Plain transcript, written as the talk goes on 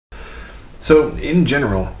So in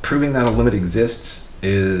general, proving that a limit exists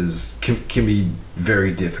can be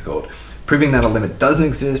very difficult. Proving that a limit doesn't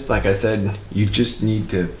exist, like I said, you just need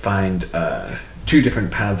to find two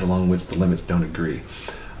different paths along which the limits don't agree.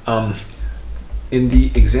 In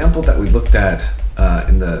the example that we looked at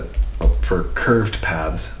for curved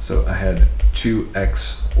paths, so I had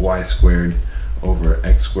 2xy squared over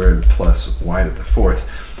x squared plus y to the fourth.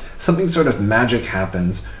 Something sort of magic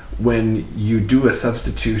happens when you do a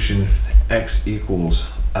substitution x equals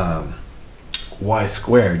y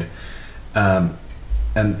squared, and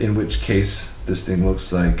in which case this thing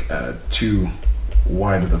looks like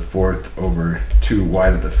 2y to the fourth over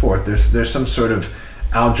 2y to the fourth. There's some sort of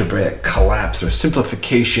algebraic collapse or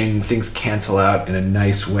simplification. Things cancel out in a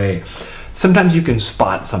nice way. Sometimes you can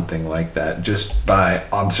spot something like that just by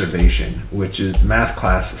observation, which is math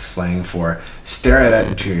class slang for stare at it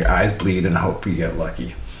until your eyes bleed and hope you get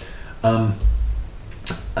lucky.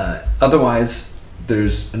 Otherwise,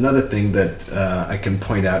 there's another thing that I can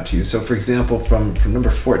point out to you. So for example, from number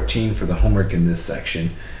 14 for the homework in this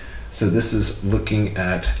section, so this is looking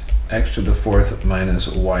at x to the fourth minus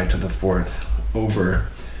y to the fourth over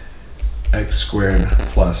x squared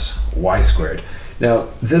plus y squared. Now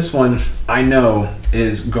this one I know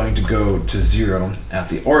is going to go to 0 at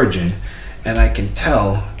the origin, and I can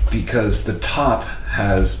tell because the top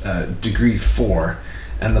has degree 4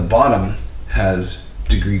 and the bottom has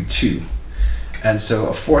degree 2. And so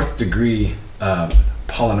a fourth degree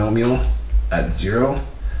polynomial at 0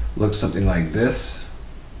 looks something like this.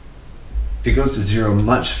 It goes to 0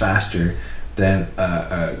 much faster than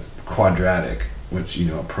a quadratic, which, you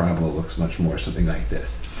know, a parabola looks much more something like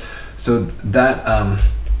this. So that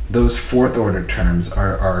those fourth order terms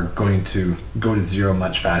are going to go to 0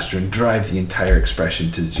 much faster and drive the entire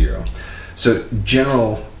expression to 0. So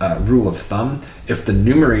general rule of thumb, if the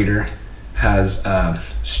numerator has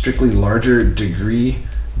strictly larger degree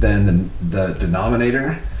than the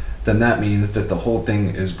denominator, then that means that the whole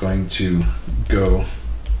thing is going to go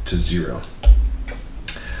to 0.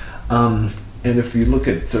 And if we look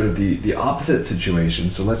at sort of the opposite situation,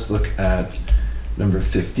 so let's look at number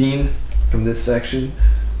 15 from this section.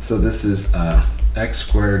 So this is x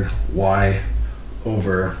squared y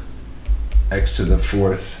over x to the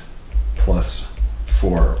fourth plus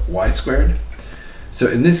 4y squared. So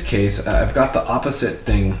in this case, I've got the opposite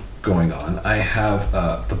thing going on. I have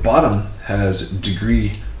the bottom has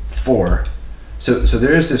degree 4. So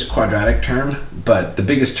there is this quadratic term, but the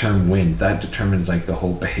biggest term wins. That determines like the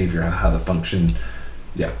whole behavior, how the function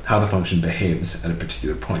behaves at a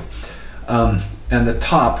particular point. And the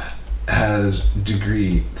top has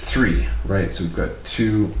degree 3, right? So we've got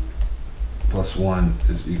 2 plus 1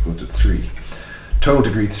 is equal to 3. Total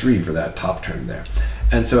degree 3 for that top term there.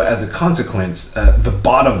 And so as a consequence, the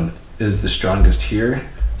bottom is the strongest here.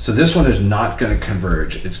 So this one is not going to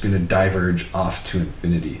converge. It's going to diverge off to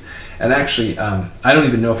infinity. And actually, I don't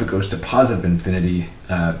even know if it goes to positive infinity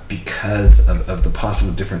because of the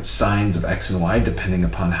possible different signs of x and y depending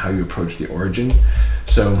upon how you approach the origin.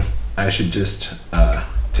 So I should just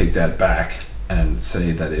take that back and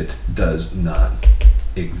say that it does not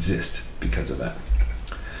exist because of that.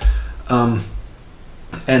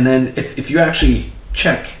 And then if you actually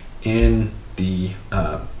check in the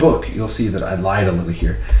book, you'll see that I lied a little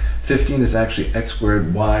here. 15 is actually x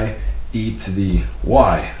squared y e to the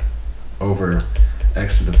y over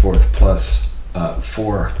x to the fourth plus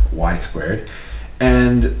 4y squared.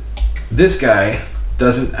 And this guy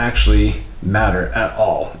doesn't actually matter at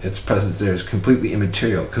all. Its presence there is completely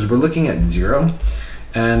immaterial because we're looking at 0,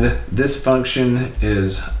 and this function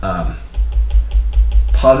is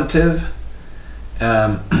positive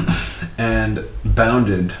and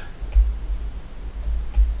bounded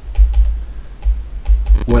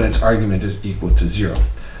when its argument is equal to 0.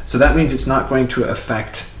 So that means it's not going to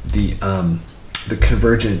affect the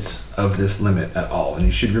convergence of this limit at all. And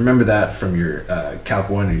you should remember that from your Calc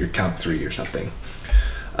 1 or your Calc 3 or something.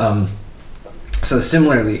 So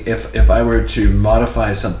similarly, if I were to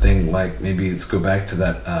modify something like, maybe let's go back to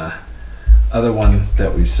that other one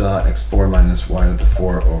that we saw, x4 minus y to the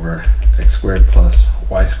 4 over x squared plus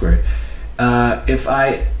y squared. If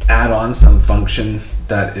I add on some function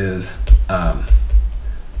that is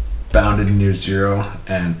bounded near 0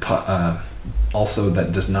 and also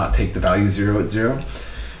that does not take the value 0 at 0,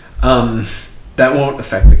 that won't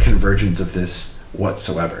affect the convergence of this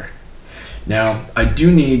whatsoever. Now, I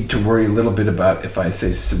do need to worry a little bit about if I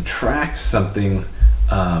say subtract something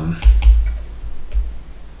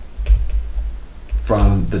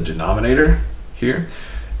from the denominator here,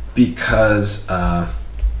 because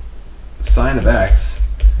sine of x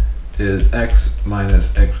is x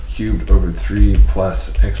minus x cubed over 3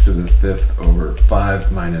 plus x to the 5th over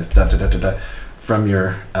 5 minus da da da da da from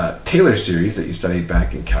your Taylor series that you studied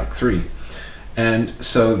back in Calc 3. And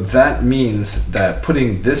so that means that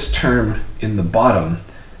putting this term in the bottom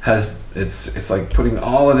it's like putting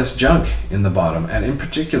all of this junk in the bottom. And in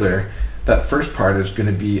particular, that first part is going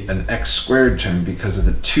to be an x squared term because of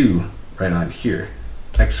the 2 right on here.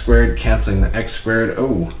 X squared canceling the x squared.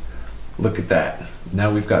 Oh, look at that.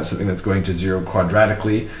 Now we've got something that's going to 0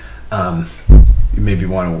 quadratically. You maybe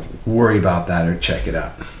want to worry about that or check it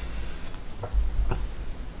out.